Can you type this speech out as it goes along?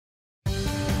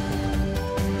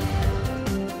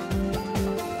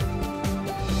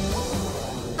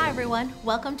everyone,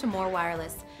 welcome to More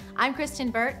Wireless. I'm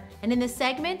Kristen Burt, and in this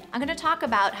segment, I'm going to talk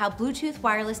about how Bluetooth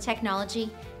wireless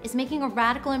technology is making a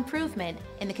radical improvement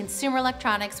in the consumer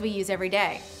electronics we use every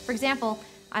day. For example,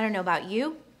 I don't know about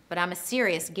you, but I'm a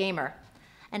serious gamer.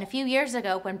 And a few years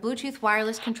ago, when Bluetooth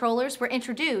wireless controllers were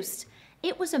introduced,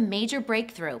 it was a major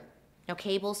breakthrough. No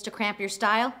cables to cramp your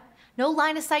style, no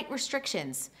line-of-sight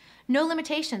restrictions, no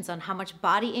limitations on how much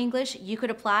body English you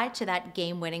could apply to that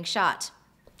game-winning shot.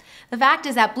 The fact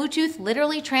is that Bluetooth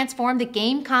literally transformed the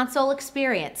game console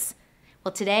experience.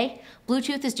 Well, today,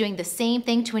 Bluetooth is doing the same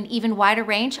thing to an even wider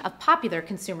range of popular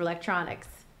consumer electronics.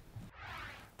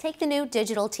 Take the new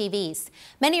digital TVs.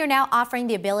 Many are now offering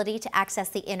the ability to access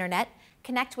the internet,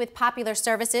 connect with popular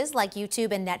services like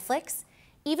YouTube and Netflix,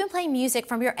 even play music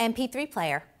from your MP3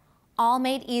 player, all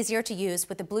made easier to use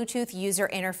with the Bluetooth user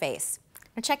interface.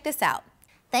 Now check this out.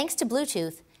 Thanks to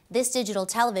Bluetooth, this digital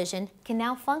television can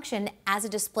now function as a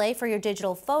display for your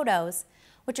digital photos,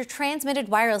 which are transmitted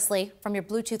wirelessly from your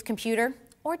Bluetooth computer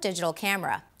or digital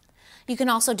camera. You can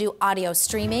also do audio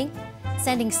streaming,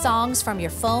 sending songs from your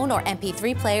phone or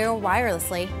MP3 player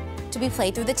wirelessly to be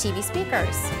played through the TV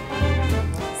speakers.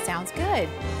 Sounds good.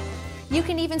 You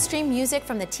can even stream music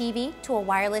from the TV to a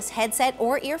wireless headset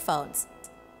or earphones.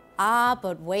 Ah,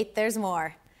 but wait, there's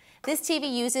more. This TV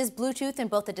uses Bluetooth in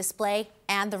both the display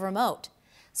and the remote.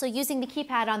 So using the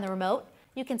keypad on the remote,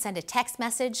 you can send a text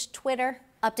message, Twitter,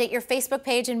 update your Facebook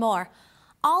page, and more,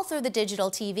 all through the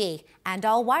digital TV, and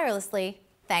all wirelessly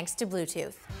thanks to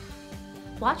Bluetooth.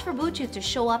 Watch for Bluetooth to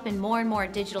show up in more and more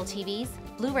digital TVs,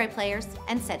 Blu-ray players,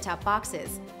 and set-top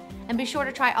boxes. And be sure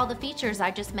to try all the features I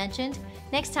just mentioned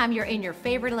next time you're in your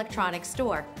favorite electronics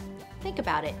store. Think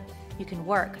about it. You can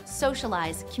work,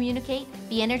 socialize, communicate,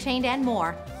 be entertained, and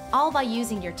more, all by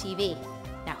using your TV.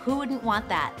 Now, who wouldn't want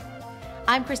that?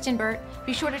 I'm Kristen Burt.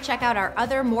 Be sure to check out our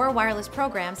other More Wireless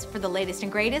programs for the latest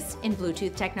and greatest in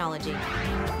Bluetooth technology.